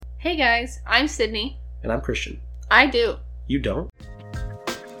Hey guys, I'm Sydney. And I'm Christian. I do. You don't?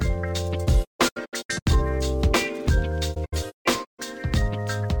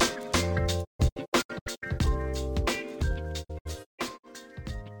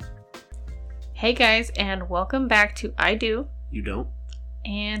 Hey guys, and welcome back to I Do. You don't?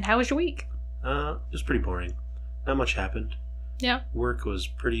 And how was your week? It was pretty boring. Not much happened. Yeah. Work was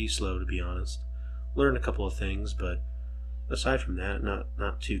pretty slow, to be honest. Learned a couple of things, but aside from that,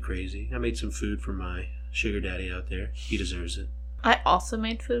 not too crazy. I made some food for my sugar daddy out there. He deserves it. I also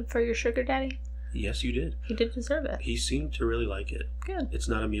made food for your sugar daddy. Yes, you did. He did deserve it. He seemed to really like it. Good. It's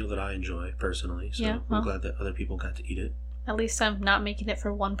not a meal that I enjoy, personally, so Yeah, well, I'm glad that other people got to eat it. At least I'm not making it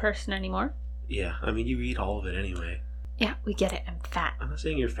for one person anymore. Yeah, I mean, you eat all of it anyway. Yeah, we get it. I'm fat. I'm not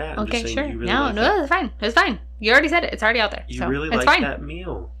saying you're fat. I'm Okay, just saying sure. you really No, like no, that. it's fine. It's fine. You already said it. It's already out there. You so really it's like fine. that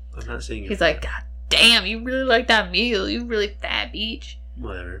meal. I'm not saying you're He's fat. like, God damn, you really like that meal. You really fat beach.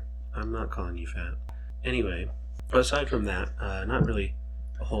 Whatever. I'm not calling you fat. Anyway, aside from that, not really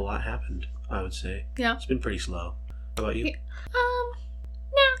a whole lot happened, I would say. Yeah. It's been pretty slow. How about you? No,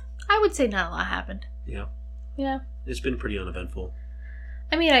 I would say not a lot happened. Yeah. Yeah. It's been pretty uneventful.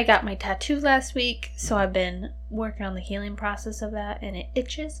 I mean, I got my tattoo last week, so I've been working on the healing process of that, and it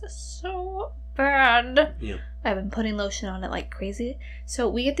itches so bad. Yeah. I've been putting lotion on it like crazy. So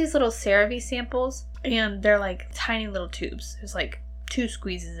we get these little CeraVe samples, and they're like tiny little tubes. There's like 2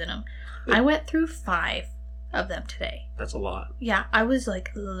 squeezes in them. I went through 5 of them today. That's a lot. Yeah, I was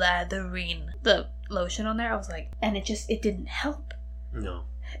like lathering the lotion on there. I was like, and it didn't help. No.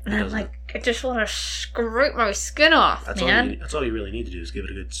 And I'm like, I just want to scrape my skin off, man. That's all you really need to do is give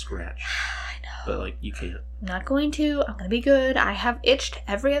it a good scratch. I know. But, like, you can't. I'm not going to. I'm going to be good. I have itched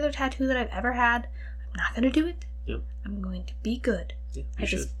every other tattoo that I've ever had. I'm not going to do it. Yep. I'm going to be good. Yeah, I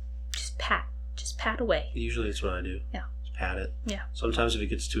should. just pat away. Usually it's what I do. Yeah. Just pat it. Yeah. Sometimes if it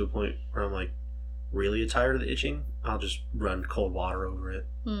gets to a point where I'm, like, really tired of the itching, I'll just run cold water over it.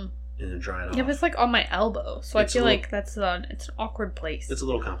 And then dry it off. Yeah, but it's like on my elbow, so It's I feel like it's an awkward place. It's a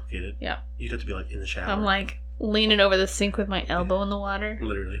little complicated. Yeah. You'd have to be like in the shower. I'm like leaning over the sink with my elbow in the water.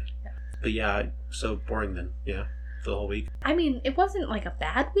 Literally. Yeah. But yeah, so boring then. Yeah. For the whole week. I mean, it wasn't like a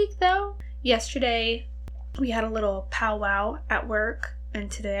bad week though. Yesterday, we had a little powwow at work, and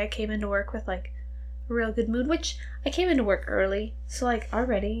today I came into work with like a real good mood, which I came into work early, so like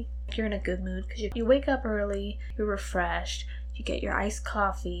already you're in a good mood because you wake up early, you're refreshed, you get your iced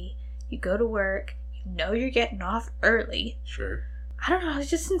coffee, you go to work, you know you're getting off early. Sure. I don't know, I was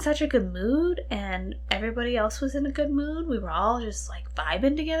just in such a good mood, and everybody else was in a good mood. We were all just like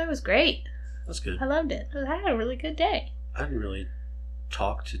vibing together. It was great. That's good. I loved it. I had a really good day. I didn't really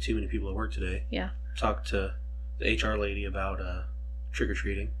talk to too many people at work today. Yeah. Talked to the HR lady about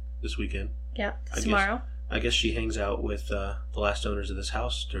trick-or-treating this weekend. Yeah, tomorrow. I guess she hangs out with the last owners of this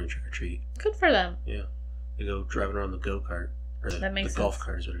house during trick-or-treat. Good for them. Yeah. They go driving around the go-kart. Or That makes the golf sense.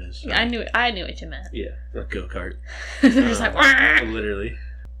 cart is what it is. Yeah, I knew what you meant. Yeah, not go-kart. They're just like, "Wah!" Literally.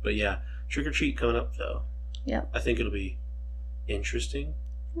 But yeah, trick-or-treat coming up, though. Yeah. I think it'll be interesting.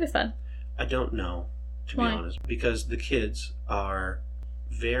 It'll be fun. I don't know, to Why? be honest. Because the kids are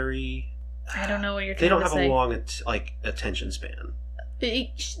very... I don't know what you're They trying don't to have say. a long attention span.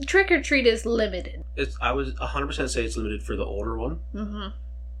 Trick or treat is limited. I would 100% say it's limited for the older one. Mm-hmm.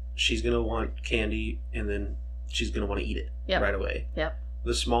 She's going to want candy, and then she's going to want to eat it right away. Yep.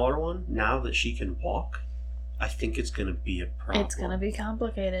 The smaller one, now that she can walk, I think it's going to be a problem. It's going to be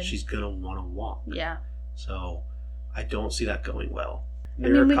complicated. She's going to want to walk. Yeah. So, I don't see that going well. I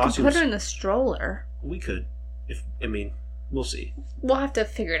mean, we could put her in the stroller. We could. We'll see. We'll have to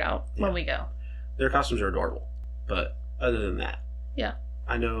figure it out when we go. Their costumes are adorable. But other than that, yeah.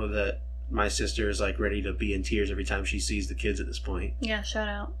 I know that my sister is like ready to be in tears every time she sees the kids at this point. Yeah, shout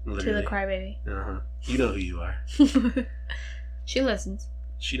out Literally. to the crybaby. Uh-huh. You know who you are. She listens.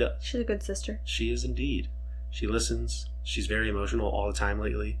 She does. She's a good sister. She is indeed. She listens. She's very emotional all the time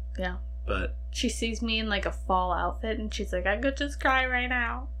lately. Yeah. But she sees me in like a fall outfit and she's like, I could just cry right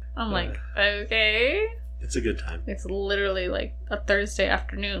now. I'm like, okay. It's a good time. It's literally like a Thursday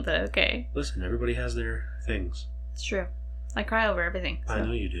afternoon, but okay. Listen, everybody has their things. It's true. I cry over everything. So I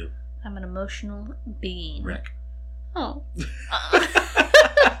know you do. I'm an emotional being. Wreck. Oh.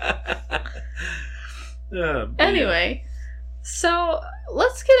 Anyway. Anyway, so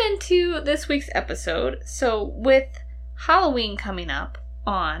let's get into this week's episode. So with Halloween coming up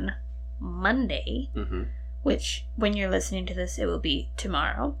on Monday, which when you're listening to this, it will be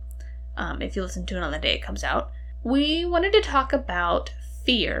tomorrow. If you listen to it on the day it comes out, we wanted to talk about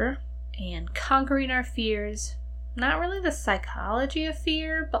fear and conquering our fears. Not really the psychology of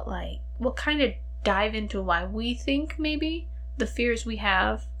fear, but like we'll kind of dive into why we think maybe the fears we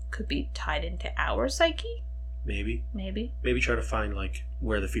have could be tied into our psyche. Maybe try to find, like,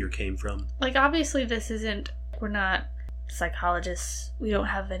 where the fear came from. Like, obviously we're not psychologists. We don't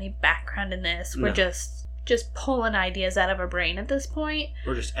have any background in this. We're just pulling ideas out of our brain at this point.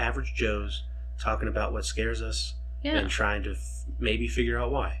 We're just average Joes talking about what scares us and trying to maybe figure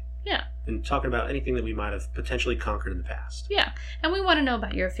out why. Yeah. And talking about anything that we might have potentially conquered in the past. Yeah. And we want to know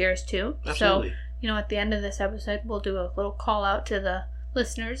about your fears too. Absolutely. So, at the end of this episode, we'll do a little call out to the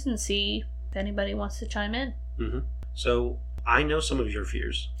listeners and see if anybody wants to chime in. Mm-hmm. So, I know some of your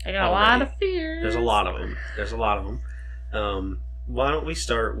fears. I got a lot of fears. There's a lot of them. Why don't we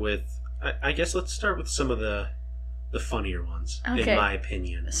start with... I guess let's start with some of the funnier ones, in my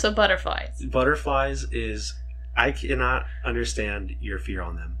opinion. So butterflies. Butterflies is... I cannot understand your fear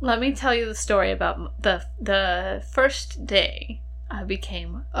on them. Let me tell you the story about the first day I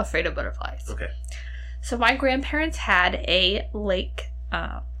became afraid of butterflies. Okay. So my grandparents had a lake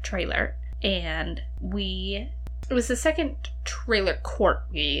trailer, and it was the second trailer court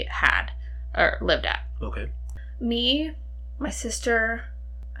we had, or lived at. Okay. Me, my sister,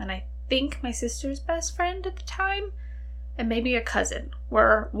 and I think my sister's best friend at the time, and maybe a cousin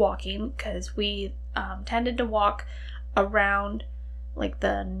were walking, because we tended to walk around like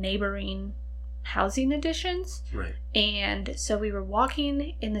the neighboring housing additions. Right. And so we were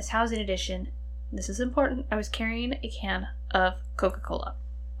walking in this housing addition. This is important. I was carrying a can of Coca-Cola.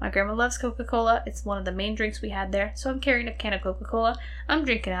 My grandma loves Coca-Cola. It's one of the main drinks we had there. So I'm carrying a can of Coca-Cola. I'm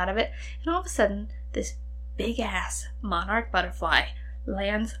drinking out of it. And all of a sudden, this big ass monarch butterfly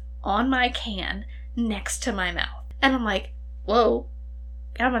lands on my can next to my mouth. And I'm like, whoa,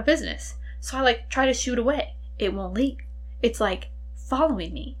 get out of my business. So I try to shoot away. It won't leave. It's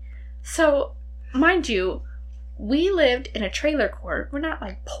following me. So, mind you, we lived in a trailer court. We're not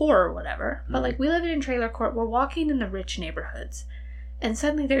poor or whatever, but we lived in a trailer court. We're walking in the rich neighborhoods. And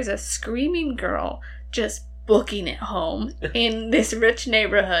suddenly there's a screaming girl just booking it home in this rich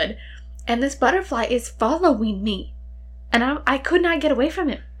neighborhood. And this butterfly is following me. And I could not get away from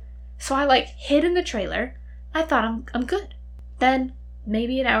him. So I hid in the trailer. I thought I'm good. Then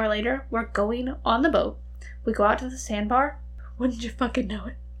maybe an hour later, we're going on the boat. We go out to the sandbar. Wouldn't you fucking know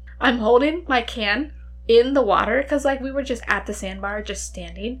it? I'm holding my can in the water because we were just at the sandbar, just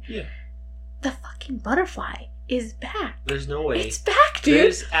standing. Yeah. The fucking butterfly is back. There's no way. It's back, dude.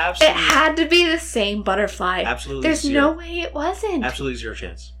 There's absolutely... It had to be the same butterfly. Absolutely There's zero. no way it wasn't. Absolutely zero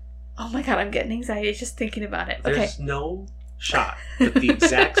chance. Oh my god, I'm getting anxiety just thinking about it. Okay. There's no shot that the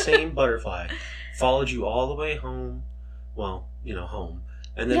exact same butterfly followed you all the way home. Well, home.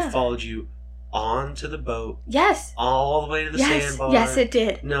 And then followed you onto the boat. Yes. All the way to the sandbar. Yes, it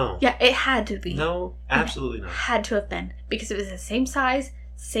did. No. Yeah, it had to be. No, absolutely not. Had to have been. Because it was the same size,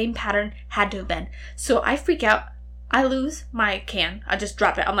 same pattern, had to have been. So I freak out. I lose my can. I just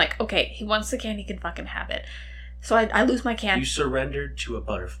drop it. I'm like, okay, he wants the can, he can fucking have it. So I lose my can. You surrendered to a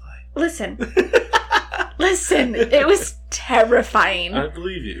butterfly. Listen. Listen. It was terrifying. I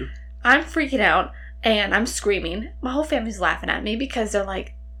believe you. I'm freaking out. And I'm screaming. My whole family's laughing at me because they're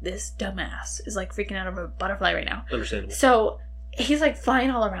like, this dumbass is freaking out over a butterfly right now. Understandable. So he's flying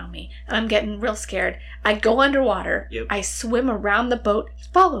all around me. And I'm getting real scared. I go underwater. Yep. I swim around the boat. He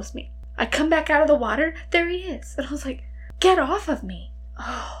follows me. I come back out of the water. There he is. And I was like, get off of me.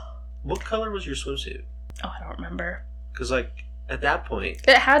 Oh. What color was your swimsuit? Oh, I don't remember. Because at that point...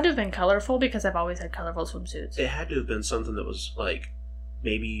 It had to have been colorful because I've always had colorful swimsuits. It had to have been something that was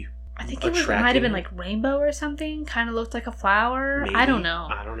maybe... I think it might have been rainbow or something. Kind of looked like a flower. Maybe. I don't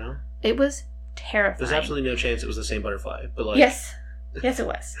know. It was terrifying. There's absolutely no chance it was the same butterfly. But Yes, it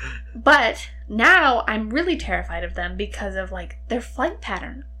was. But now I'm really terrified of them because of their flight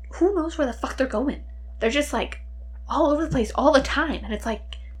pattern. Who knows where the fuck they're going? They're just all over the place all the time. And it's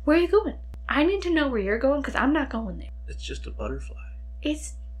where are you going? I need to know where you're going because I'm not going there. It's just a butterfly.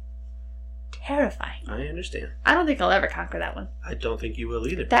 It's terrifying. I understand. I don't think I'll ever conquer that one. I don't think you will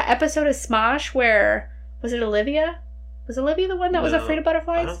either. That episode of Smosh where... Was it Olivia? Was Olivia the one that was afraid of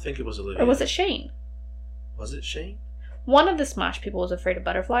butterflies? I don't think it was Olivia. Or was it Shane? Was it Shane? One of the Smosh people was afraid of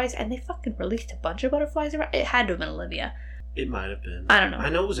butterflies, and they fucking released a bunch of butterflies around. It had to have been Olivia. It might have been. I don't know. I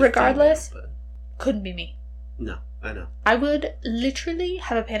know it was Regardless, female, but... couldn't be me. No, I know. I would literally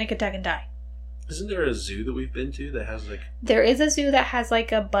have a panic attack and die. Isn't there a zoo that we've been to that has There is a zoo that has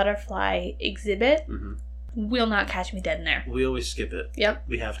a butterfly exhibit. Mm-hmm. Will not catch me dead in there. We always skip it. Yep.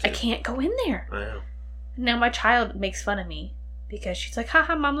 We have to. I can't go in there. I know. Now my child makes fun of me because she's like,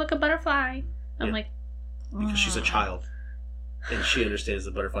 haha, mom, look, a butterfly. I'm like... Because she's a child. And she understands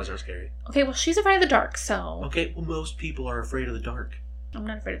that butterflies aren't scary. Okay, well, she's afraid of the dark, so... Okay, well, most people are afraid of the dark. I'm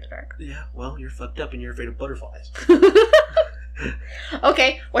not afraid of the dark. Yeah, well, you're fucked up and you're afraid of butterflies.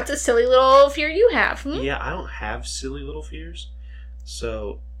 Okay, what's a silly little fear you have? Yeah, I don't have silly little fears.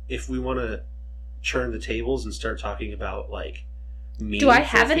 So if we want to turn the tables and start talking about like Do I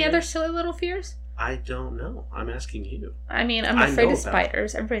have any other silly little fears? I don't know. I'm asking you. I mean, I'm afraid of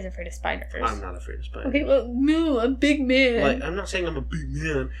spiders. Everybody's afraid of spiders. I'm not afraid of spiders. Okay, well, no, I'm a big man. Like, I'm not saying I'm a big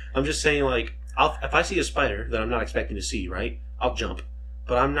man. I'm just saying, like, if I see a spider that I'm not expecting to see, right, I'll jump.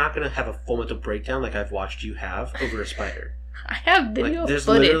 But I'm not going to have a full mental breakdown like I've watched you have over a spider. I have video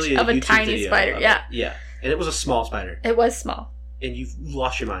footage of a tiny spider. Yeah. Yeah. And it was a small spider. It was small. And you've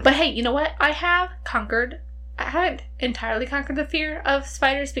lost your mind. But hey, you know what? I haven't entirely conquered the fear of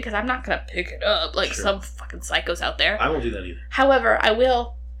spiders because I'm not going to pick it up like some fucking psychos out there. I won't do that either. However, I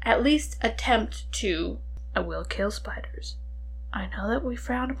will at least attempt to... I will kill spiders. I know that we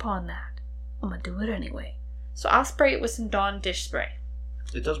frown upon that. I'm going to do it anyway. So I'll spray it with some Dawn dish spray.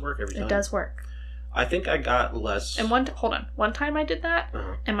 It does work every time. It does work. I think I got less... And one time I did that,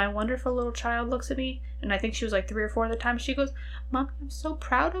 and my wonderful little child looks at me, and I think she was like 3 or 4 at the time, she goes, Mom, I'm so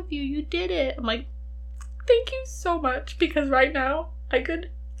proud of you. You did it. I'm like... Thank you so much, because right now, I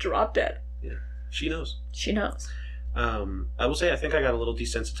could drop dead. Yeah, she knows. She knows. I will say I think I got a little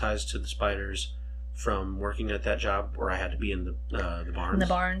desensitized to the spiders from working at that job where I had to be in the barns. In the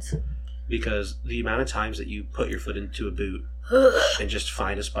barns. Because the amount of times that you put your foot into a boot and just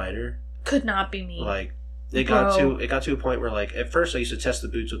find a spider... Could not be me. Like, it got to a point where, like, at first I used to test the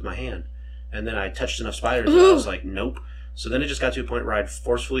boots with my hand, and then I touched enough spiders and I was like, nope. So then it just got to a point where I'd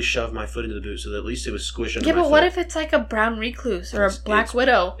forcefully shove my foot into the boot so that at least it was squished under my foot. Yeah, but what if it's like a brown recluse or a black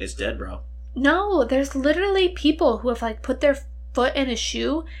widow? It's dead, bro. No, there's literally people who have like put their foot in a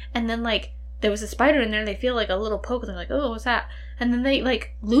shoe and then like there was a spider in there and they feel like a little poke and they're like, oh, what's that? And then they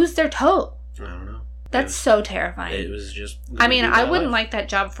like lose their toe. I don't know. That's so terrifying. It was just... I mean, I wouldn't like that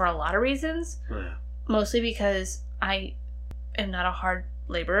job for a lot of reasons. Oh, yeah. Mostly because I am not a hard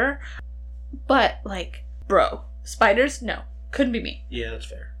laborer. But like, bro... Spiders? No. Couldn't be me. Yeah, that's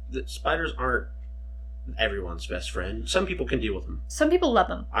fair. The spiders aren't everyone's best friend. Some people can deal with them. Some people love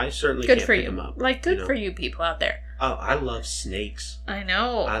them. I certainly can't pick them up. Like, good for you people out there. Oh, I love snakes. I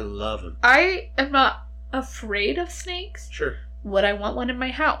know. I love them. I am not afraid of snakes. Sure. Would I want one in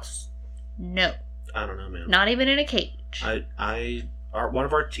my house? No. I don't know, man. Not even in a cage. One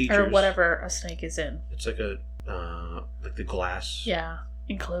of our teachers... Or whatever a snake is in. It's like a, like the glass... Yeah.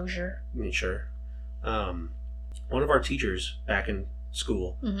 Enclosure. I mean, sure. One of our teachers back in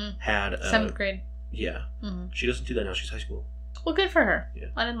school had... 7th grade. Yeah. Mm-hmm. She doesn't do that now. She's high school. Well, good for her. Yeah.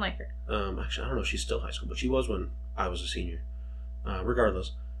 I didn't like her. Actually, I don't know if she's still high school, but she was when I was a senior.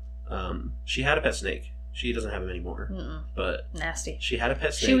 Regardless. She had a pet snake. She doesn't have him anymore. Mm-mm. But... Nasty. She had a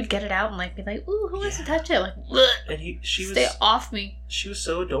pet snake. She would get it out and like be like, ooh, who wants to touch it? Like, and stay off me. She was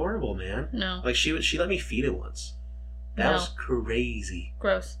so adorable, man. No. Like, she let me feed it once. That was crazy.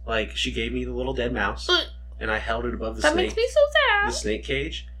 Gross. Like, she gave me the little dead mouse. And I held it above the snake. That makes me so sad. The snake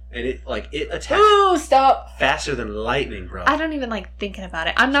cage. And it attacked. Ooh, stop. Faster than lightning, bro. I don't even like thinking about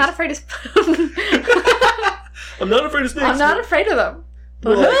it. I'm not afraid of... I'm not afraid of snakes. I'm not afraid of them.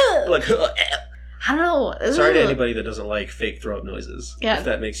 I don't know. Sorry to anybody that doesn't like fake throat noises. Yeah. If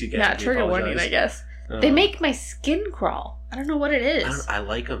that makes you get Yeah, trigger warning, I guess. They make my skin crawl. I don't know what it is. I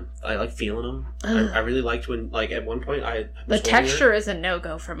like them. I like feeling them. I really liked when, like, at one point the texture is a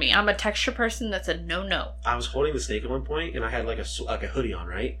no-go for me. I'm a texture person that's a no-no. I was holding the snake at one point, and I had, like a hoodie on,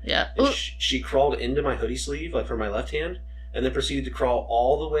 right? Yeah. And she crawled into my hoodie sleeve, like, from my left hand, and then proceeded to crawl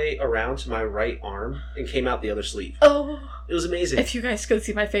all the way around to my right arm and came out the other sleeve. Oh. It was amazing. If you guys could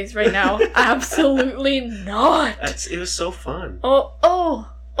see my face right now, absolutely not. It was so fun.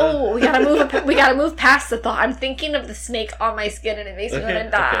 We gotta move past the thought. I'm thinking of the snake on my skin and it makes me want to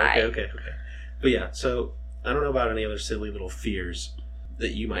die. Okay. But yeah, so I don't know about any other silly little fears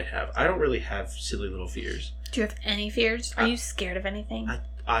that you might have. I don't really have silly little fears. Do you have any fears? Are you scared of anything?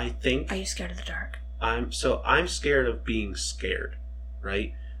 I think... Are you scared of the dark? I'm scared of being scared,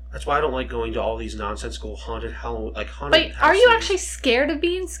 right? That's why I don't like going to all these nonsensical haunted Halloween, like haunted. But are you actually scared of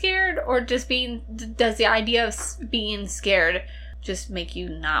being scared, or just does the idea of being scared just make you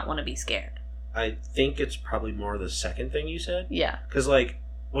not want to be scared? I think it's probably more the second thing you said. Yeah. Because, like,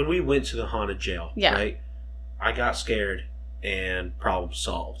 when we went to the haunted jail, right, I got scared and problem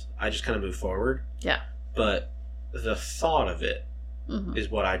solved. I just kind of moved forward. Yeah. But the thought of it is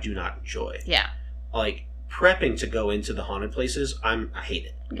what I do not enjoy. Yeah. Like, prepping to go into the haunted places, I hate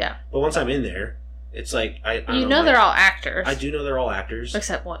it. Yeah. But once I'm in there, it's like... I know they're all actors. I do know they're all actors.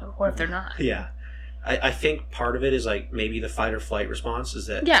 Except what if they're not? Yeah. I think part of it is, like, maybe the fight or flight response is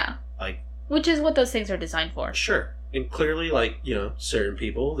that... Yeah. Like... Which is what those things are designed for. Sure. And clearly, like, certain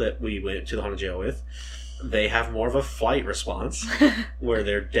people that we went to the haunted jail with They have more of a flight response where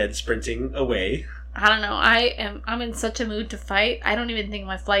they're dead sprinting away. I don't know. I'm in such a mood to fight. I don't even think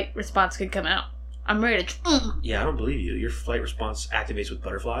my flight response could come out. I'm ready to... Yeah, I don't believe you. Your flight response activates with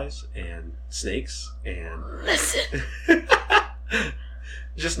butterflies and snakes and... Listen.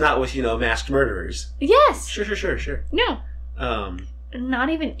 Just not with, masked murderers. Yes. Sure. No. Not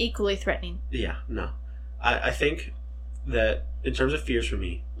even equally threatening. Yeah, no. I think that in terms of fears for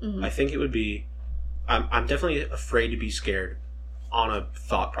me, I think it would be... I'm definitely afraid to be scared on a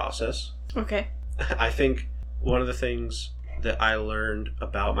thought process. Okay. I think one of the things that I learned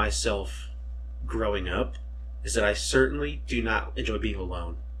about myself growing up is that I certainly do not enjoy being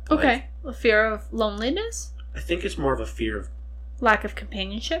alone. Okay. A fear of loneliness? I think it's more of a fear of... Lack of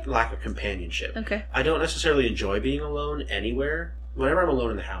companionship? Lack of companionship. Okay. I don't necessarily enjoy being alone anywhere. Whenever I'm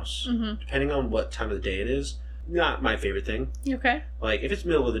alone in the house, depending on what time of the day it is, not my favorite thing. Okay. Like, if it's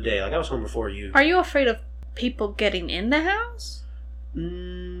middle of the day, like I was home before you. Are you afraid of people getting in the house?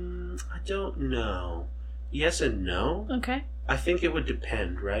 I don't know. Yes and no. Okay. I think it would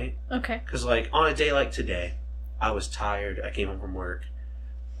depend, right? Okay. Because, like, on a day like today, I was tired. I came home from work.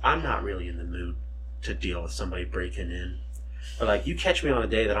 I'm not really in the mood to deal with somebody breaking in. But, like, you catch me on a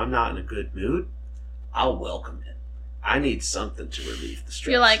day that I'm not in a good mood, I'll welcome it. I need something to relieve the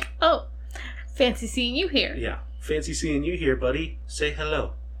stress. You're like, oh, fancy seeing you here. Yeah. Fancy seeing you here, buddy. Say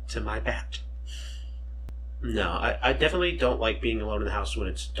hello to my bat. No, I definitely don't like being alone in the house when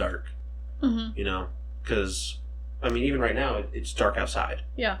it's dark. Because, I mean, even right now, it's dark outside.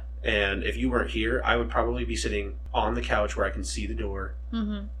 Yeah. And if you weren't here, I would probably be sitting on the couch where I can see the door.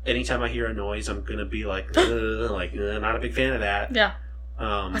 Anytime I hear a noise, I'm going to be like, not a big fan of that. Yeah.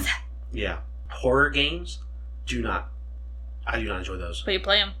 What's that? Yeah. Horror games, I do not enjoy those. But you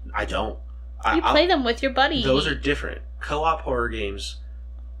play them. I don't. You play them with your buddy. Those are different. Co-op horror games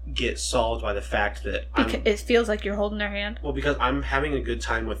get solved by the fact that it feels like you're holding their hand. Well, because I'm having a good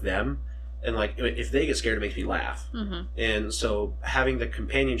time with them, and like if they get scared, it makes me laugh. And so having the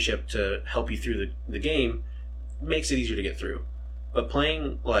companionship to help you through the game makes it easier to get through. But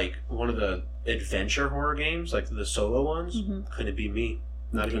playing like one of the adventure horror games, like the solo ones, couldn't be me.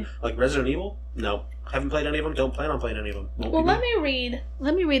 Not even like Resident Evil. No, haven't played any of them. Don't plan on playing any of them. Well, let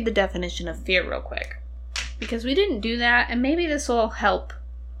me read the definition of fear real quick, because we didn't do that, and maybe this will help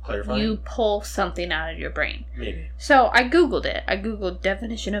clarify. You pull something out of your brain. Maybe. So I googled it. I googled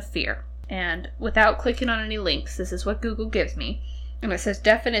definition of fear, and without clicking on any links, this is what Google gives me, and it says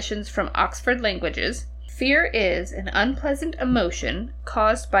definitions from Oxford Languages. Fear is an unpleasant emotion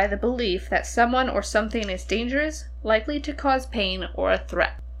caused by the belief that someone or something is dangerous, likely to cause pain, or a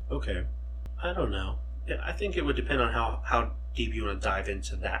threat. Okay. I don't know. Yeah, I think it would depend on how deep you want to dive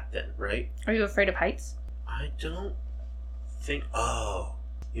into that then, right? Are you afraid of heights? I don't think... Oh,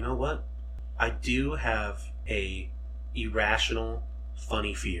 you know what? I do have a irrational,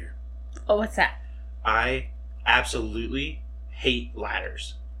 funny fear. Oh, what's that? I absolutely hate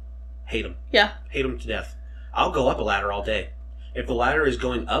ladders. Hate them. Yeah. Hate them to death. I'll go up a ladder all day. If the ladder is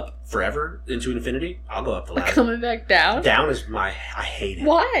going up forever into infinity, I'll go up the ladder. Coming back down? Down is I hate it.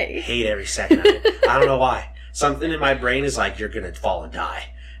 Why? I hate every second of it. I don't know why. Something in my brain is like, you're going to fall and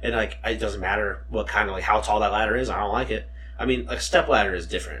die. And like, it doesn't matter what kind of, like, how tall that ladder is. I don't like it. I mean, a step ladder is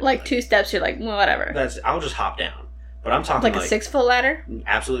different. Like 2 steps, you're like, well, whatever. I'll just hop down. But I'm talking like a 6-foot ladder?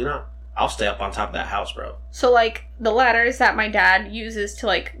 Absolutely not. I'll stay up on top of that house, bro. So, like, the ladders that my dad uses to,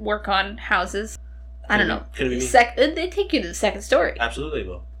 like, work on houses, I don't know. Could it be me? They take you to the second story. Absolutely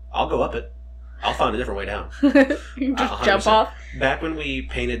will. I'll go up it. I'll find a different way down. You just 100%. Jump off. Back when we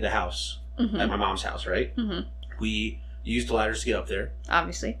painted the house, at my mom's house, right? We used ladders to get up there.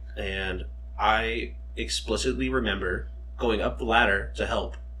 Obviously. And I explicitly remember going up the ladder to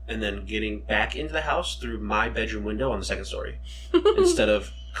help and then getting back into the house through my bedroom window on the second story. Instead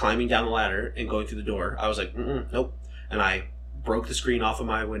of climbing down the ladder and going through the door, I was like, nope. And I broke the screen off of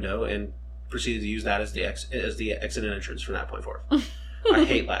my window and proceeded to use that as the exit and entrance from that point forth. I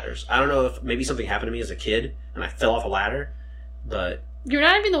hate ladders. I don't know if maybe something happened to me as a kid and I fell off a ladder, but... You're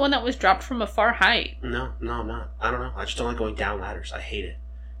not even the one that was dropped from a far height. No, I'm not. I don't know. I just don't like going down ladders. I hate it.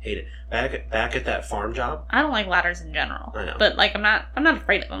 Hate it. Back at that farm job. I don't like ladders in general. I know. But, like, I'm not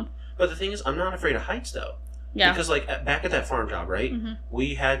afraid of them. But the thing is, I'm not afraid of heights, though. Yeah. Because, like, back at that farm job, right?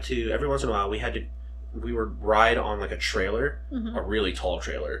 We had to, every once in a while, we would ride on, like, a trailer, a really tall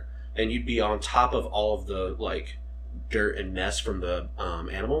trailer, and you'd be on top of all of the, like, dirt and mess from the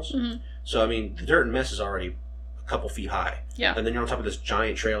animals. So, I mean, the dirt and mess is already a couple feet high. Yeah. And then you're on top of this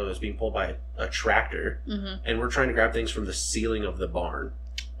giant trailer that's being pulled by a tractor, and we're trying to grab things from the ceiling of the barn.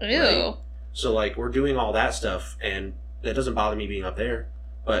 Ew. Right? So, like, we're doing all that stuff, and it doesn't bother me being up there.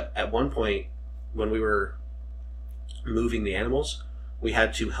 But at one point, when we were moving the animals, we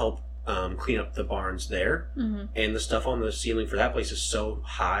had to help clean up the barns there. Mm-hmm. And the stuff on the ceiling for that place is so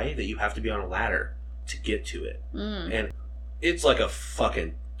high that you have to be on a ladder to get to it. And it's like a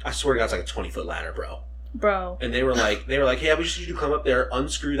fucking, I swear to God, it's like a 20-foot ladder, bro. And they were like, hey, we just need you to climb up there,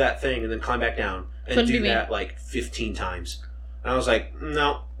 unscrew that thing, and then climb back down. And couldn't do that like 15 times. And I was like,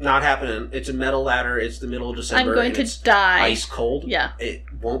 no, not happening. It's a metal ladder. It's the middle of December. I'm going to die. Ice cold. Yeah. It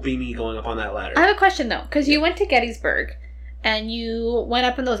won't be me going up on that ladder. I have a question, though, because you went to Gettysburg, and you went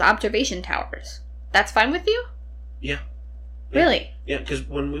up in those observation towers. That's fine with you? Yeah. Really? Yeah, because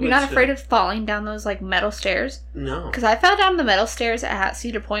when we You're not afraid of falling down those, like, metal stairs? No. Because I fell down the metal stairs at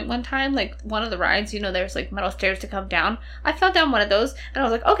Cedar Point one time, like, one of the rides, there's, like, metal stairs to come down. I fell down one of those, and I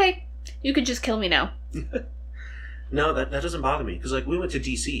was like, okay, you could just kill me now. No, that doesn't bother me, because, like, we went to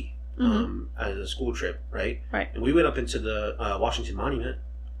D.C. As a school trip, right? Right. And we went up into the Washington Monument.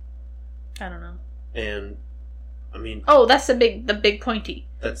 I don't know. And, I mean... Oh, that's the big pointy.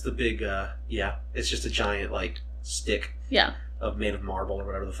 That's the big, yeah. It's just a giant, like, stick. Yeah. Made of marble or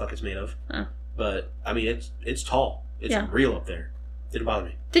whatever the fuck it's made of. But, I mean, it's tall. It's real up there. Didn't bother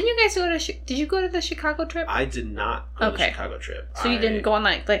me. Didn't you guys did you go to the Chicago trip? I did not go to the Chicago trip. So you didn't go on,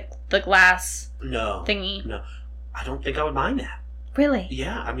 like the glass thingy? No. I don't think I would mind that. Really?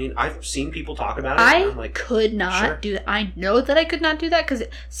 Yeah, I mean, I've seen people talk about it. I'm like, could not do that. I know that I could not do that because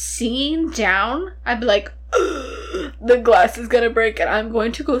seeing down, I'd be like, the glass is going to break and I'm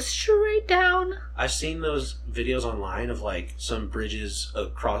going to go straight down. I've seen those videos online of like some bridges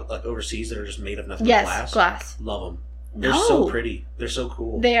across, like overseas that are just made of nothing but glass. Glass. Love them. They're so pretty. They're so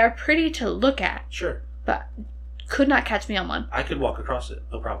cool. They are pretty to look at. Sure. But could not catch me on one. I could walk across it.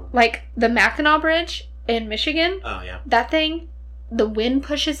 No problem. Like the Mackinac Bridge in Michigan. Oh, yeah. That thing, the wind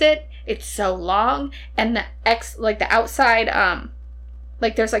pushes it. It's so long. And the outside,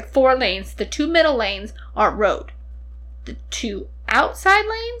 like there's like 4 lanes. The 2 middle lanes are road. The 2 outside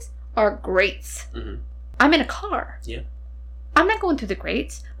lanes are grates. Mm-hmm. I'm in a car. Yeah. I'm not going through the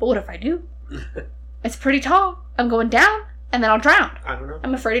grates. But what if I do? It's pretty tall. I'm going down, and then I'll drown. I don't know.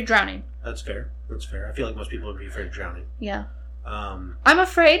 I'm afraid of drowning. That's fair. That's fair. I feel like most people would be afraid of drowning. Yeah. I'm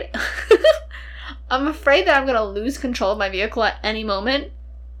afraid... I'm afraid that I'm going to lose control of my vehicle at any moment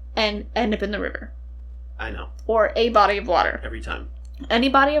and end up in the river. I know. Or a body of water. Every time. Any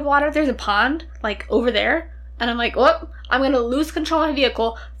body of water, there's a pond, like, over there, and I'm like, whoop, I'm going to lose control of my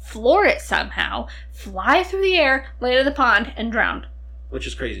vehicle, floor it somehow, fly through the air, land in the pond, and drown. Which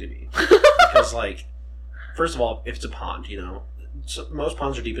is crazy to me. Because, like, first of all, if it's a pond, so most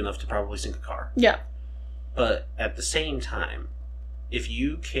ponds are deep enough to probably sink a car. Yeah. But at the same time, if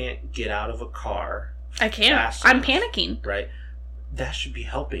you can't get out of a car... I can't. I'm panicking. Right? That should be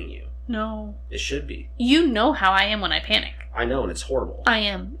helping you. No. It should be. You know how I am when I panic. I know, and it's horrible. I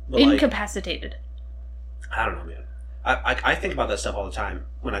am incapacitated. I don't know, man. I think about that stuff all the time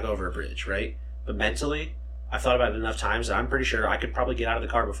when I go over a bridge, right? But mentally, I've thought about it enough times that I'm pretty sure I could probably get out of the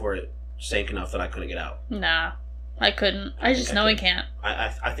car before it sank enough that I couldn't get out. Nah, I couldn't. I just know I can't.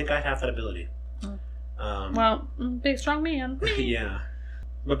 I think I have that ability. Well, big strong man. Yeah.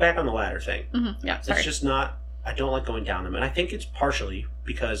 But back on the ladder thing. Mm-hmm. Yeah, sorry. It's just not... I don't like going down them. And I think it's partially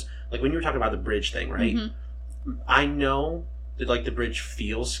because, like, when you were talking about the bridge thing, right? Mm-hmm. I know that, like, the bridge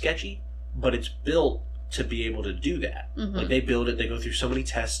feels sketchy, but it's built to be able to do that. Mm-hmm. Like, they build it, they go through so many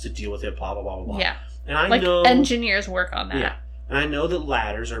tests to deal with it, blah, blah, blah, blah, blah. Yeah. And I like, know... engineers work on that. Yeah. And I know that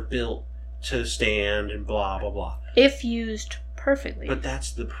ladders are built to stand and blah, blah, blah. If used perfectly. But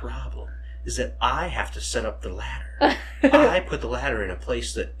that's the problem, is that I have to set up the ladder. I put the ladder in a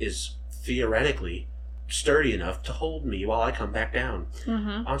place that is theoretically sturdy enough to hold me while I come back down.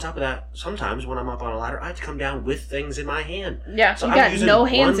 Mm-hmm. On top of that, sometimes when I'm up on a ladder, I have to come down with things in my hand. Yeah, so you got no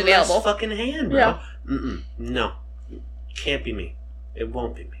hands available. One less fucking hand, bro. Yeah. No. Can't be me. It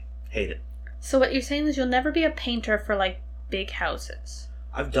won't be me. Hate it. So what you're saying is you'll never be a painter for, like, big houses?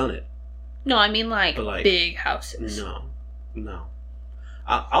 I've done it. No, I mean, like big houses. No.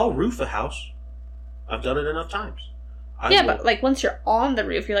 I'll roof a house. I've done it enough times. But like once you're on the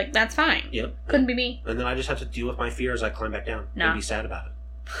roof, you're like, that's fine. Yep. Couldn't be me. And then I just have to deal with my fear as I climb back down and be sad about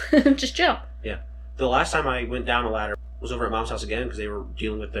it. Just chill. Yeah. The last time I went down a ladder was over at Mom's house again because they were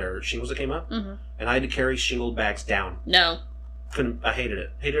dealing with their shingles that came up. Mm-hmm. And I had to carry shingled bags down. No. I hated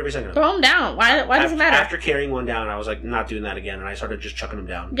it. Hated every second of it. Throw them down. Why does it matter? After carrying one down, I was like, not doing that again. And I started just chucking them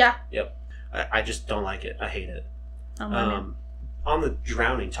down. Yeah. Yep. I just don't like it. I hate it. Oh, on the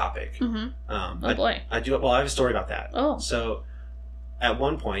drowning topic. Mm-hmm. Oh, boy. I have a story about that. Oh. So, at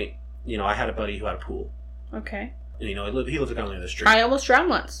one point, I had a buddy who had a pool. Okay. And, he lived down the street. I almost drowned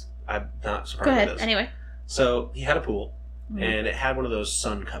once. I'm not surprised Go ahead. by this. Anyway. So, he had a pool, and it had one of those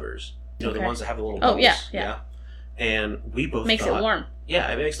sun covers. You know, the ones that have the little bubbles. Oh, yeah. And we both makes it warm.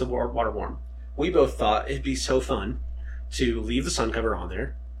 Yeah, it makes the water warm. We both thought it'd be so fun to leave the sun cover on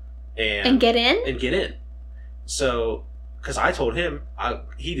there. And get in? And get in. So, because I told him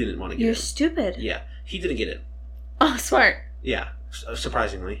he didn't want to get in. You're stupid. Yeah, he didn't get in. Oh, smart. Yeah,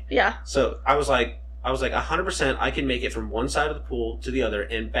 surprisingly. Yeah. So I was like 100% I can make it from one side of the pool to the other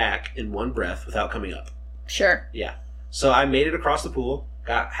and back in one breath without coming up. Sure. Yeah. So I made it across the pool,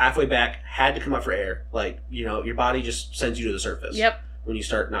 got halfway back, had to come up for air. Like, you know, your body just sends you to the surface. Yep. When you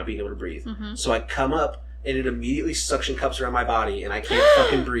start not being able to breathe. Mm-hmm. So I come up and it immediately suction cups around my body and I can't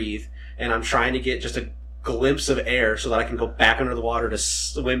fucking breathe. And I'm trying to get just a glimpse of air so that I can go back under the water to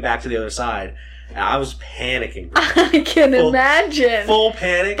swim back to the other side. And I was panicking. I can imagine. Full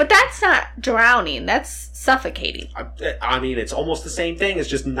panic. But that's not drowning. That's suffocating. I mean, it's almost the same thing. It's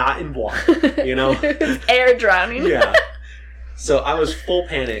just not in water, you know? It's air drowning. Yeah. So I was full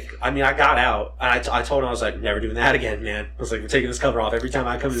panic. I mean, I got out. And I told him, I was like, never doing that again, man. I was like, we're taking this cover off every time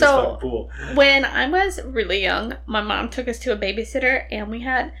I come to this fucking pool. When I was really young, my mom took us to a babysitter, and we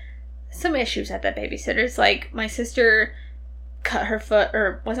had some issues at that babysitter's. Like, my sister cut her foot,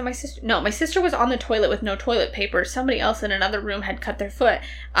 or was it my sister? No, my sister was on the toilet with no toilet paper. Somebody else in another room had cut their foot.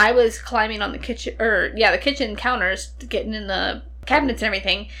 I was climbing on the kitchen counters, getting in the cabinets and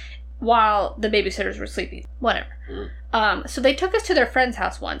everything, while the babysitters were sleeping. Whatever. So they took us to their friend's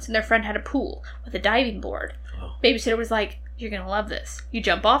house once, and their friend had a pool with a diving board. Oh. Babysitter was like, you're gonna love this. You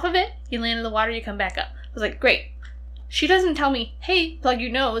jump off of it, you land in the water, you come back up. I was like, great. She doesn't tell me, hey, plug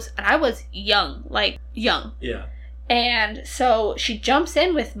your nose, and I was young. Yeah. And so she jumps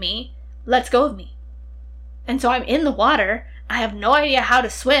in with me, lets go of me. And so I'm in the water. I have no idea how to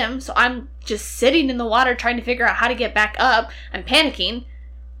swim, so I'm just sitting in the water trying to figure out how to get back up. I'm panicking,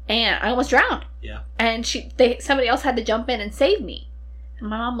 and I almost drowned. Yeah. And somebody else had to jump in and save me. And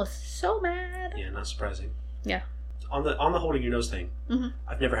my mom was so mad. Yeah, not surprising. Yeah. On the holding your nose thing,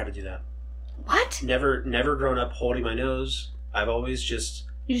 I've never had to do that. What? Never grown up holding my nose. I've always just...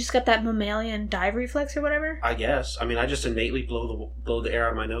 You just got that mammalian dive reflex or whatever? I guess. I mean, I just innately blow the air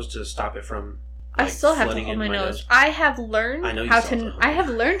out of my nose to stop it from... I still have to hold my nose. I have learned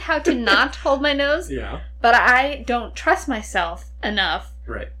how to not hold my nose. Yeah. But I don't trust myself enough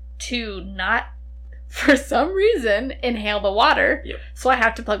to not, for some reason, inhale the water. Yep. So I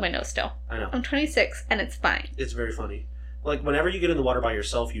have to plug my nose still. I know. I'm 26 and it's fine. It's very funny. Like, whenever you get in the water by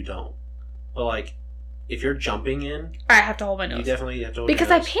yourself, you don't. But, like, if you're jumping in... I have to hold my nose. You definitely have to hold your nose.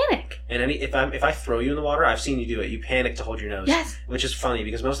 Because I panic. And if I throw you in the water, I've seen you do it. You panic to hold your nose. Yes. Which is funny,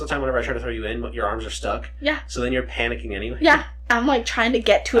 because most of the time whenever I try to throw you in, your arms are stuck. Yeah. So then you're panicking anyway. Yeah. I'm, like, trying to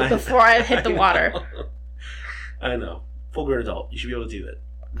get to it before I hit the water. I know. Full-grown adult. You should be able to do it.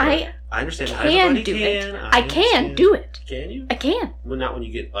 I understand. Can do it. I can do it. Can you? I can. Well, not when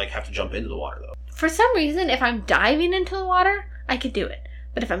you have to jump into the water, though. For some reason, if I'm diving into the water, I could do it.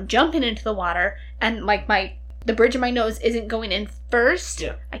 But if I'm jumping into the water and, like, the bridge of my nose isn't going in first,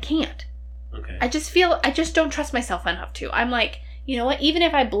 I can't. Okay. I just don't trust myself enough to. I'm like, you know what? Even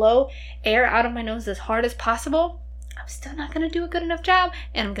if I blow air out of my nose as hard as possible, I'm still not going to do a good enough job,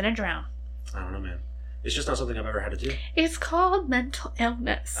 and I'm going to drown. I don't know, man. It's just not something I've ever had to do. It's called mental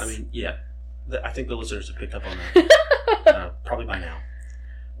illness. I mean, yeah. I think the listeners have picked up on that. Probably by now.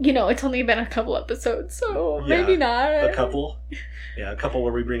 You know, it's only been a couple episodes, so maybe not. A couple? Yeah, a couple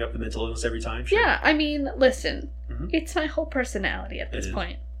where we bring up the mental illness every time. Sure. Yeah, I mean, listen. It's my whole personality at this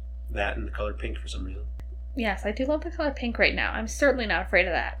point. That and the color pink for some reason. Yes, I do love the color pink right now. I'm certainly not afraid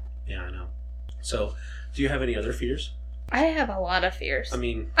of that. Yeah, I know. So, do you have any other fears? I have a lot of fears. I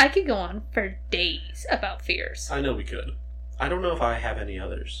mean... I could go on for days about fears. I know we could. I don't know if I have any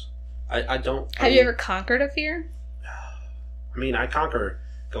others. I don't... Have you ever conquered a fear? I mean, I conquer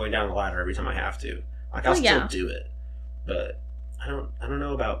going down the ladder every time I have to. Like, I'll still do it. But I don't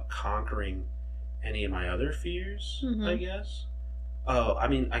know about conquering any of my other fears, I guess. Oh, I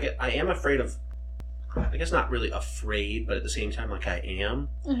mean, I am afraid of... I guess not really afraid, but at the same time, like, I am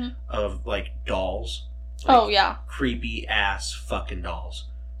of, like, dolls. Like, creepy ass fucking dolls.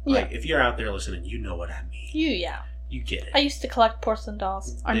 Like, if you're out there listening, you know what I mean. You get it. I used to collect porcelain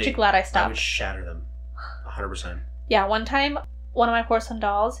dolls. Aren't you glad I stopped? I would shatter them. 100%. Yeah, one time, one of my porcelain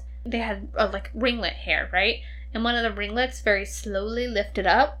dolls, they had, like, ringlet hair, right? And one of the ringlets very slowly lifted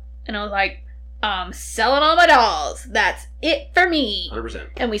up. And I was like, selling all my dolls. That's it for me. 100%.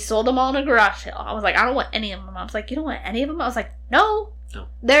 And we sold them all in a garage sale. I was like, I don't want any of them. I was like, you don't want any of them? I was like, no.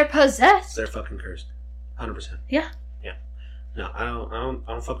 They're possessed. They're fucking cursed. 100%. Yeah. No, I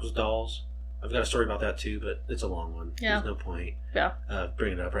don't fuck with dolls. I've got a story about that too, but it's a long one. Yeah. There's no point. Yeah.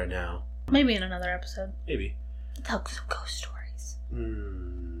 Bringing it up right now. Maybe in another episode. Maybe. Tell some ghost stories.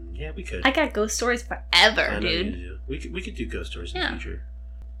 Yeah, we could. I got ghost stories forever, dude. You do. We could do ghost stories in the future.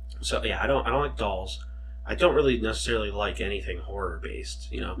 So yeah, I don't like dolls. I don't really necessarily like anything horror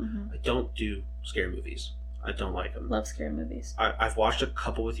based. You know, I don't do scary movies. I don't like them. Love scary movies. I've watched a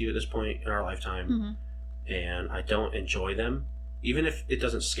couple with you at this point in our lifetime, and I don't enjoy them. Even if it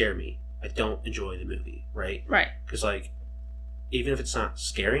doesn't scare me, I don't enjoy the movie. Right. Because like, even if it's not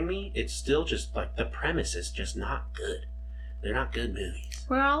scaring me, it's still just like the premise is just not good. They're not good movies.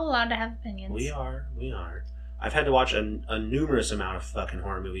 We're all allowed to have opinions. We are. I've had to watch a numerous amount of fucking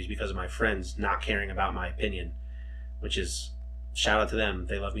horror movies because of my friends not caring about my opinion, which is, shout out to them.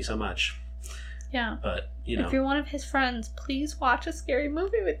 They love me so much. Yeah. But, you know. If you're one of his friends, please watch a scary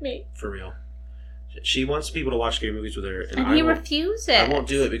movie with me. For real. She wants people to watch scary movies with her. And he refuses. I won't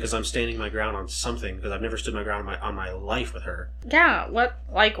do it because I'm standing my ground on something, because I've never stood my ground on my life with her. Yeah, what?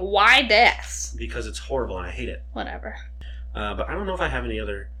 Like, why this? Because it's horrible and I hate it. Whatever. But I don't know if I have any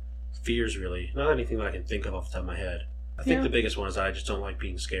other fears, really. Not anything that I can think of off the top of my head. I think the biggest one is that I just don't like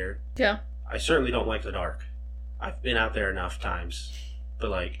being scared. Yeah. I certainly don't like the dark. I've been out there enough times. But,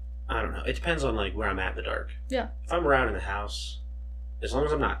 like, I don't know. It depends on, like, where I'm at in the dark. Yeah. If I'm around in the house, as long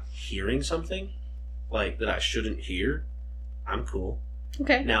as I'm not hearing something, like, that I shouldn't hear, I'm cool.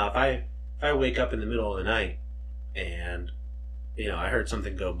 Okay. Now, if I wake up in the middle of the night and, you know, I heard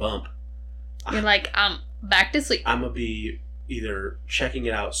something go bump, you're like, I'm back to sleep. I'm going to be either checking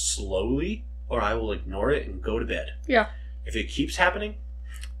it out slowly or I will ignore it and go to bed. Yeah. If it keeps happening,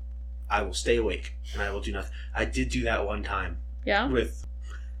 I will stay awake and I will do nothing. I did do that one time. Yeah. With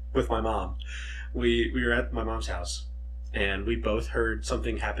my mom. We were at my mom's house and we both heard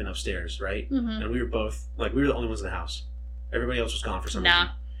something happen upstairs, right? And we were both, like, we were the only ones in the house. Everybody else was gone for some reason.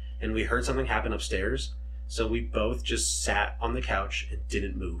 And we heard something happen upstairs, so we both just sat on the couch and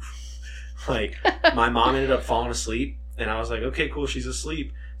didn't move. Like, my mom ended up falling asleep, and I was like, okay, cool, she's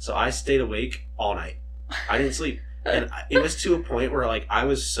asleep. So I stayed awake all night. I didn't sleep. And it was to a point where, like, I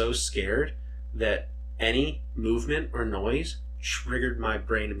was so scared that any movement or noise triggered my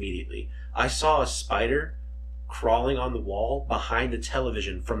brain immediately. I saw a spider crawling on the wall behind the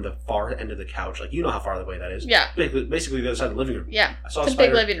television from the far end of the couch. Like, you know how far away that is. Yeah. Basically the other side of the living room. Yeah. I saw it's a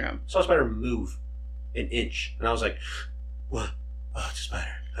big living room. Saw a spider move an inch. And I was like, what? Oh, it's a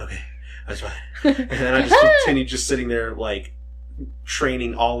spider. Okay. That's fine. And then I just continued just sitting there, like,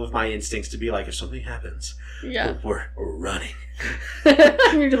 training all of my instincts to be like, if something happens, we're running.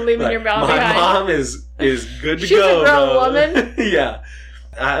 You're just leaving your mom behind. My mom is good to She's go. She's a grown woman. Yeah.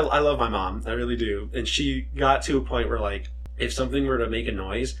 I love my mom. I really do. And she got to a point where, like, if something were to make a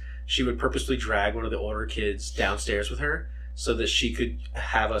noise, she would purposely drag one of the older kids downstairs with her so that she could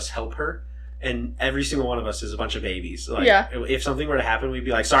have us help her. And every single one of us is a bunch of babies. Like, if something were to happen, we'd be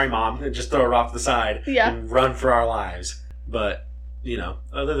like, sorry, Mom, and just throw her off to the side and run for our lives. But, you know,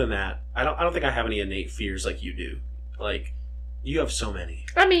 other than that, I don't think I have any innate fears like you do. Like, you have so many.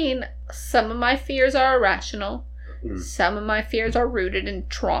 I mean, some of my fears are irrational. Some of my fears are rooted in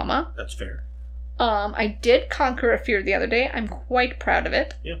trauma. That's fair. I did conquer a fear the other day. I'm quite proud of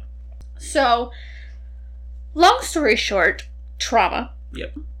it. Yeah. So, long story short, trauma.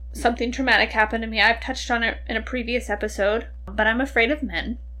 Yep. Something traumatic happened to me. I've touched on it in a previous episode, but I'm afraid of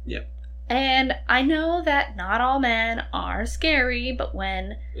men. Yep. And I know that not all men are scary, but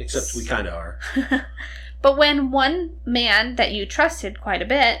when... Except we kind of are. But when one man that you trusted quite a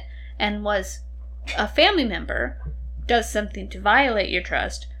bit and was a family member does something to violate your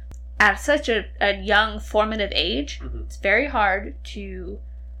trust at such a young, formative age, it's very hard to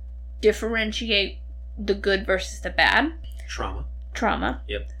differentiate the good versus the bad. Trauma.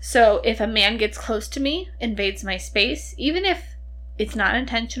 Yep. So if a man gets close to me, invades my space, even if it's not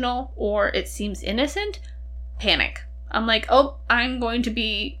intentional or it seems innocent, panic. I'm like, oh, I'm going to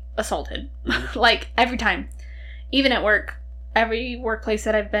be assaulted. Like, every time. Even at work. Every workplace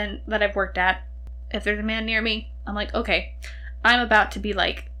that I've worked at, if there's a man near me, I'm like, okay, I'm about to be,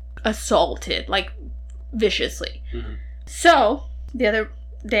 like, assaulted, like, viciously. So, the other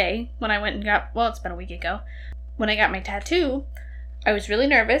day, when I went and got, well, it's been a week ago, when I got my tattoo, I was really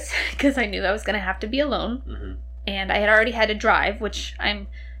nervous because I knew that I was going to have to be alone. And I had already had to drive, which I'm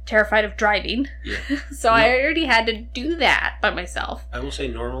terrified of driving. Yeah. So I already had to do that by myself. I will say,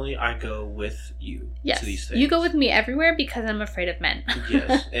 normally I go with you to these things. You go with me everywhere because I'm afraid of men.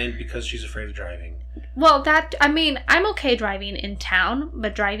 Yes, and because she's afraid of driving. Well, I'm okay driving in town,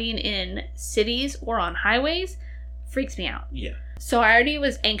 but driving in cities or on highways freaks me out. Yeah. So I already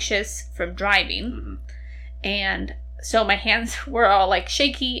was anxious from driving. And so my hands were all, like,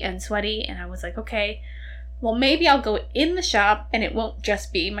 shaky and sweaty, and I was like, okay, well, maybe I'll go in the shop and it won't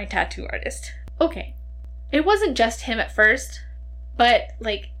just be my tattoo artist. Okay. It wasn't just him at first, but,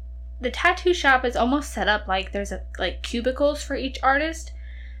 like, the tattoo shop is almost set up like there's cubicles for each artist.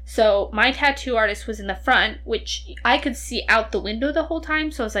 So my tattoo artist was in the front, which I could see out the window the whole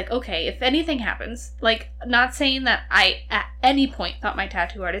time. So I was like, okay, if anything happens, like, not saying that I at any point thought my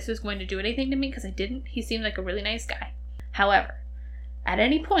tattoo artist was going to do anything to me, because I didn't. He seemed like a really nice guy. However, at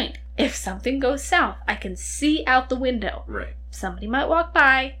any point, if something goes south, I can see out the window. Right. Somebody might walk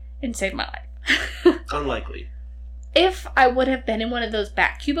by and save my life. Unlikely. If I would have been in one of those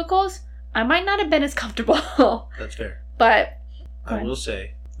back cubicles, I might not have been as comfortable. That's fair. But I will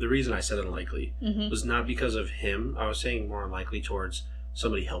say, the reason I said unlikely was not because of him. I was saying more unlikely towards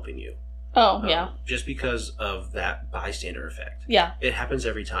somebody helping you. Oh, yeah. Just because of that bystander effect. Yeah. It happens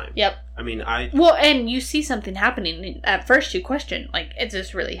every time. Yep. I mean, Well, and you see something happening. At first you question, like, is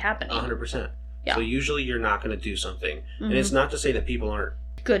this really happening? 100%. Yeah. So usually you're not going to do something. And it's not to say that people aren't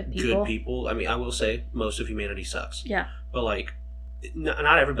good people. I mean, I will say most of humanity sucks. Yeah. But, like,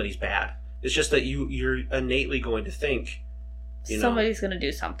 not everybody's bad. It's just that you're innately going to think, somebody's going to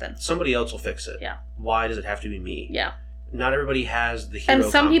do something. Somebody else will fix it. Yeah. Why does it have to be me? Yeah. Not everybody has the hero And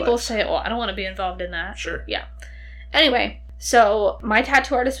some complex. people say, well, I don't want to be involved in that. Sure. Yeah. Anyway, so my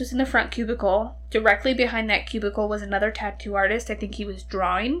tattoo artist was in the front cubicle. Directly behind that cubicle was another tattoo artist. I think he was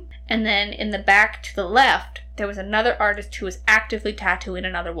drawing. And then in the back to the left, there was another artist who was actively tattooing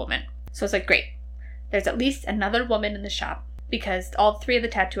another woman. So it's like, great. There's at least another woman in the shop, because all three of the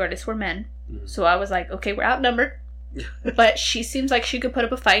tattoo artists were men. Mm-hmm. So I was like, okay, we're outnumbered. But she seems like she could put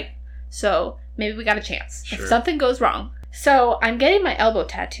up a fight. So maybe we got a chance. Sure. If something goes wrong. So I'm getting my elbow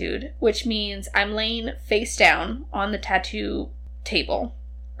tattooed, which means I'm laying face down on the tattoo table,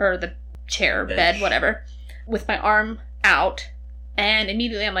 or the chair, bed, whatever, with my arm out. And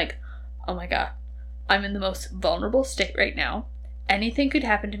immediately I'm like, oh my God, I'm in the most vulnerable state right now. Anything could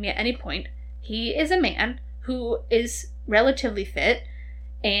happen to me at any point. He is a man who is relatively fit,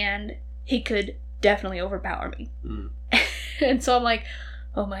 and he could definitely overpower me. And so I'm like,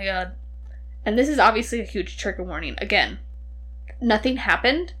 oh my God. And this is obviously a huge trigger warning. Again, nothing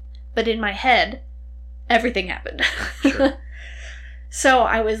happened, but in my head, everything happened. Sure. So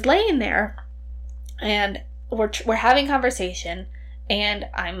I was laying there, and we're having conversation, and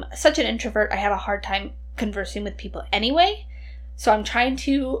I'm such an introvert, I have a hard time conversing with people anyway. So I'm trying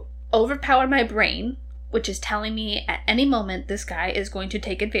to overpower my brain, which is telling me at any moment this guy is going to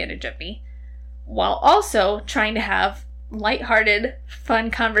take advantage of me, while also trying to have lighthearted, fun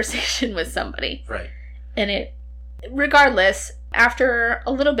conversation with somebody. Right. And regardless, after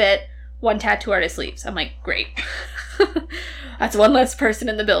a little bit, one tattoo artist leaves. I'm like, great. That's one less person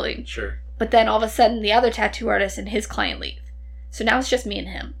in the building. Sure. But then all of a sudden, the other tattoo artist and his client leave. So now it's just me and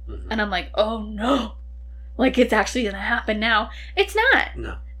him. Mm-hmm. And I'm like, oh no. Like, it's actually going to happen now. It's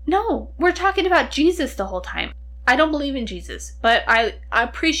not. No, we're talking about Jesus the whole time. I don't believe in Jesus, but I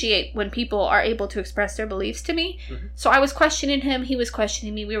appreciate when people are able to express their beliefs to me. Mm-hmm. So I was questioning him, he was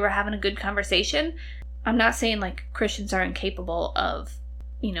questioning me, we were having a good conversation. I'm not saying, like, Christians are incapable of,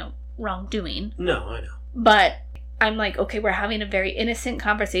 wrongdoing. No, I know. But I'm like, okay, we're having a very innocent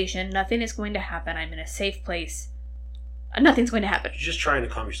conversation. Nothing is going to happen. I'm in a safe place. Nothing's going to happen. You're just trying to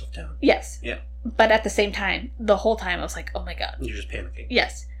calm yourself down. Yes. Yeah. But at the same time, the whole time, I was like, oh my God. You're just panicking.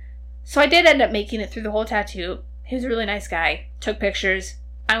 Yes. So I did end up making it through the whole tattoo. He was a really nice guy. Took pictures.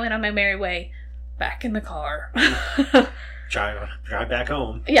 I went on my merry way. Back in the car. Drive back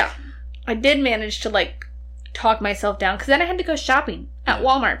home. Yeah. I did manage to, talk myself down. Because then I had to go shopping at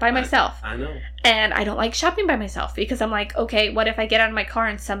Walmart by myself. I know. And I don't like shopping by myself. Because I'm like, okay, what if I get out of my car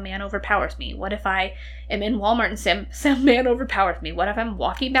and some man overpowers me? What if I am in Walmart and some man overpowers me? What if I'm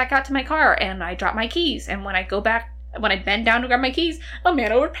walking back out to my car and I drop my keys? And when I go back, when I bend down to grab my keys, a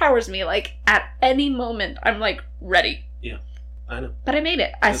man overpowers me. At any moment, I'm, ready. Yeah, I know. But I made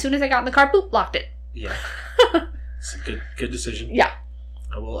it. As soon as I got in the car, boop, locked it. Yeah. It's a good decision. Yeah.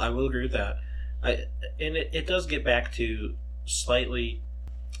 I will agree with that. And it does get back to slightly,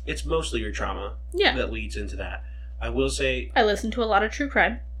 it's mostly your trauma that leads into that. I will say, I listen to a lot of true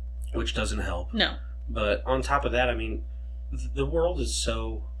crime. Which doesn't help. No. But on top of that, I mean, the world is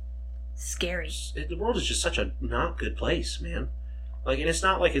so scary. The world is just such a not good place, man. And it's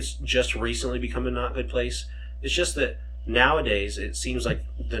not like it's just recently become a not good place. It's just that nowadays it seems like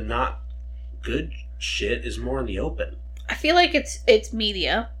the not good shit is more in the open. I feel like it's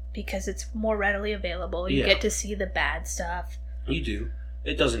media, because it's more readily available. You get to see the bad stuff. You do.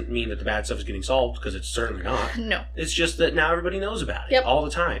 It doesn't mean that the bad stuff is getting solved, because it's certainly not. No. It's just that now everybody knows about it all the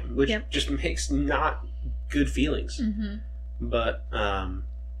time, which just makes not good feelings. Mm-hmm. But, I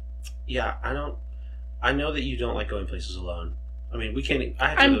know that you don't like going places alone. I mean, we can't. I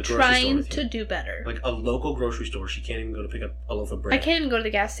have to go to the grocery store trying with you. to do better. Like a local grocery store, she can't even go to pick up a loaf of bread. I can't even go to the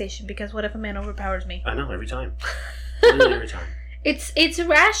gas station because what if a man overpowers me? I know, every time. Literally every time. It's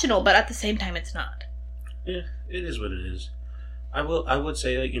irrational, but at the same time, it's not. Yeah, it is what it is. I would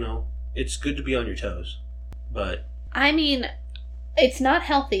say that, you know, it's good to be on your toes, but... I mean, it's not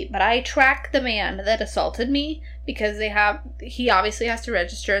healthy, but I track the man that assaulted me because he obviously has to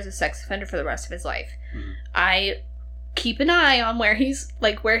register as a sex offender for the rest of his life. Mm-hmm. I keep an eye on where his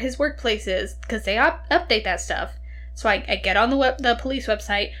workplace is because they update that stuff. So I get on the police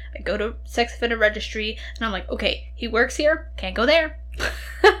website, I go to sex offender registry, and I'm like, okay, he works here, can't go there.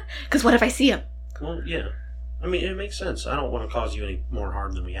 Because what if I see him? Well, yeah. I mean, it makes sense. I don't want to cause you any more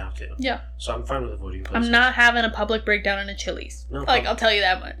harm than we have to. Yeah. So I'm fine with avoiding places. I'm not having a public breakdown in a Chili's. No, I'll tell you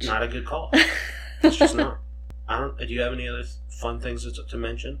that much. Not a good call. It's just not. Do you have any other fun things to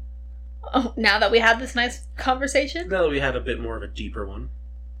mention? Oh, now that we had this nice conversation? Now that we had a bit more of a deeper one.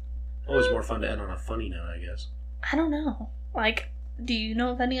 Always more fun to end on a funny note, I guess. I don't know. Like, do you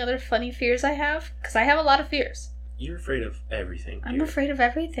know of any other funny fears I have? Because I have a lot of fears. You're afraid of everything. I'm afraid of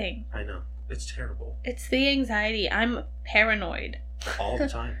everything. I know. It's terrible. It's the anxiety. I'm paranoid. All the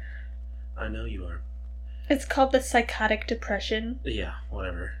time. I know you are. It's called the psychotic depression. Yeah,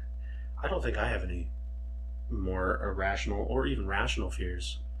 whatever. I don't think I have any more irrational or even rational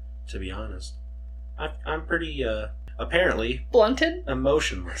fears, to be honest. I'm pretty, apparently... blunted?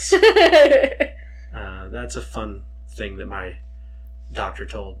 Emotionless. That's a fun thing that my doctor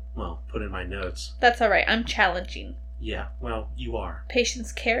put in my notes. That's alright. I'm challenging. Yeah, well, you are.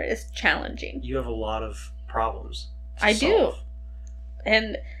 Patient's care is challenging. You have a lot of problems to I solve. do.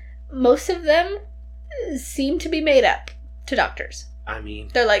 And most of them seem to be made up to doctors. I mean...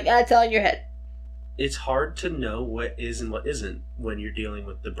 they're like, it's all in your head. It's hard to know what is and what isn't when you're dealing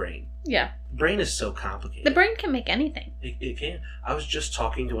with the brain. Yeah. The brain is so complicated. The brain can make anything. It can. I was just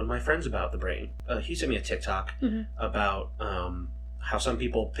talking to one of my friends about the brain. He sent me a TikTok about how some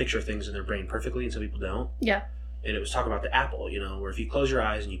people picture things in their brain perfectly and some people don't. Yeah. And it was talking about the apple, you know, where if you close your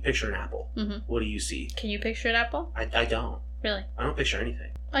eyes and you picture an apple, what do you see? Can you picture an apple? I don't. Really? I don't picture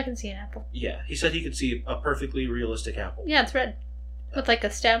anything. I can see an apple. Yeah. He said he could see a perfectly realistic apple. Yeah, it's red. With like a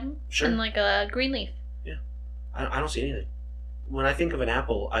stem and like a green leaf. Yeah. I don't see anything. When I think of an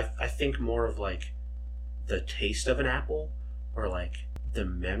apple, I think more of like the taste of an apple or like the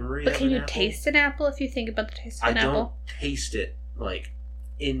memory of an apple. But can you taste an apple if you think about the taste of an apple? I don't taste it like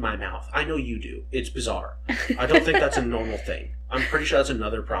in my mouth. I know you do. It's bizarre. I don't think that's a normal thing. I'm pretty sure that's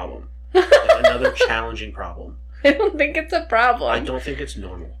another problem. Like another challenging problem. I don't think it's a problem. I don't think it's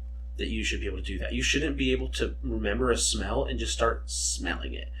normal that you should be able to do that. You shouldn't be able to remember a smell and just start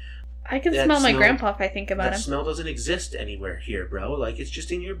smelling it. I can smell my grandpa if I think about him. That smell doesn't exist anywhere here, bro. Like, it's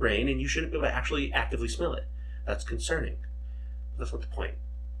just in your brain and you shouldn't be able to actually actively smell it. That's concerning. That's not the point.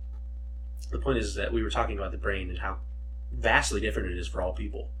 The point is that we were talking about the brain and how vastly different it is for all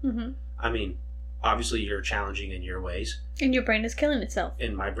people. Mm-hmm. I mean, obviously you're challenging in your ways. And your brain is killing itself.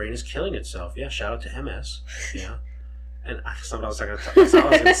 And my brain is killing itself. Yeah, shout out to MS. Yeah. And that's not what I was going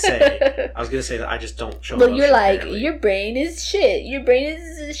to say. I was going to say that I just don't show emotion. Well, you're like, apparently. your brain is shit. Your brain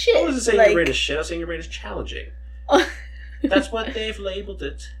is shit. I wasn't saying your brain is shit. I was saying your brain is challenging. That's what they've labeled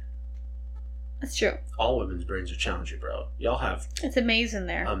it. That's true. All women's brains are challenging, bro. Y'all have... it's a maze in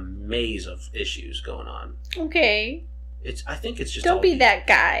there. A maze of issues going on. Okay. I think it's just... don't be that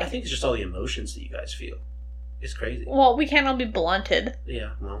guy. I think it's just all the emotions that you guys feel. It's crazy. Well, we can't all be blunted.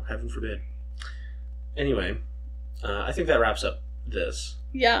 Yeah, well, heaven forbid. Anyway... I think that wraps up this.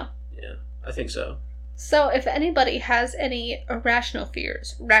 Yeah. Yeah, I think so. So, if anybody has any irrational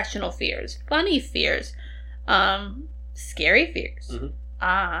fears, rational fears, funny fears, scary fears,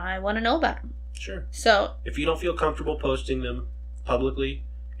 I want to know about them. Sure. So, if you don't feel comfortable posting them publicly,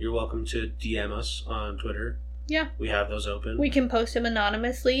 you're welcome to DM us on Twitter. Yeah. We have those open. We can post them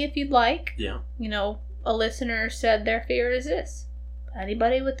anonymously if you'd like. Yeah. You know, a listener said their fear is this.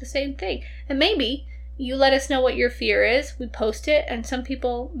 Anybody with the same thing. And maybe... you let us know what your fear is, we post it, and some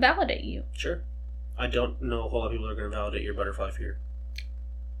people validate you. Sure. I don't know a whole lot of people are going to validate your butterfly fear.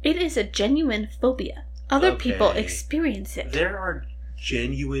 It is a genuine phobia. Other people experience it. There are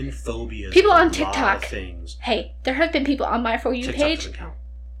genuine phobias. People on TikTok. Things. Hey, there have been people on my For You TikTok page. Doesn't count.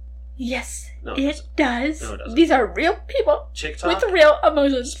 Yes, no, it does. No, it doesn't. These are real people TikTok with real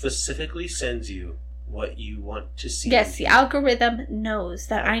emotions. Specifically sends you what you want to see. Yes, the algorithm knows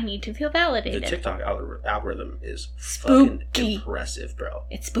that I need to feel validated. The TikTok algorithm is spooky. Fucking impressive, bro.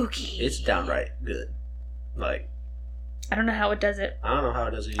 It's spooky. It's downright good. Like, I don't know how it does it. I don't know how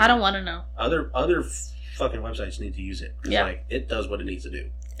it does it either. I don't want to know. Other fucking websites need to use it. Yeah. Like, it does what it needs to do.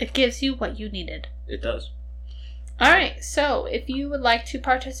 It gives you what you needed. It does. Alright, so if you would like to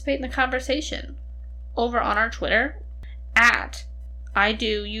participate in the conversation over on our Twitter, at I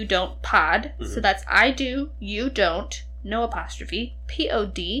do you don't pod. So that's I do you don't, no apostrophe,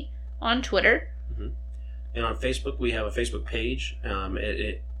 POD on Twitter. And on Facebook, we have a Facebook page.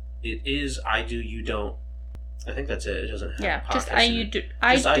 It is I do you don't. I think that's it. It doesn't have just I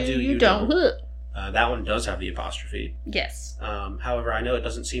do you don't. That one does have the apostrophe. Yes. However, I know it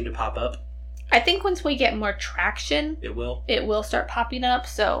doesn't seem to pop up. I think once we get more traction, it will start popping up.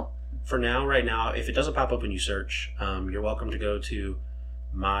 So for now, right now, if it doesn't pop up when you search, you're welcome to go to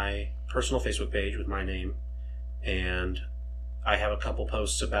my personal Facebook page with my name, and I have a couple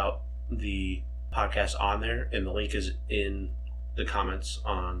posts about the podcast on there, and the link is in the comments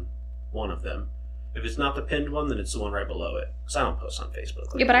on one of them. If it's not the pinned one, then it's the one right below it. Because I don't post on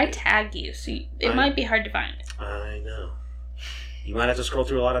Facebook. But I tag you, so it might be hard to find. I know. You might have to scroll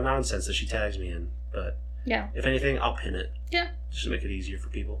through a lot of nonsense that she tags me in, but if anything, I'll pin it. Yeah. Just to make it easier for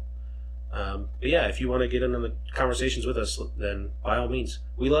people. But yeah, if you want to get into the conversations with us, then by all means.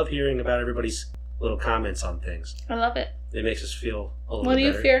 We love hearing about everybody's little comments on things. I love it. It makes us feel a little bit better.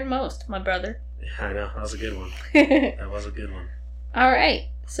 What do you fear most, my brother? I know. That was a good one. That was a good one. All right.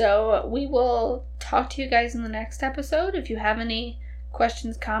 So we will talk to you guys in the next episode. If you have any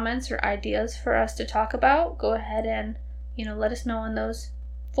questions, comments, or ideas for us to talk about, go ahead and, let us know on those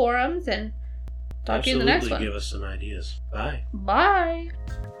forums, and talk to you in the next one. Absolutely, give us some ideas. Bye. Bye.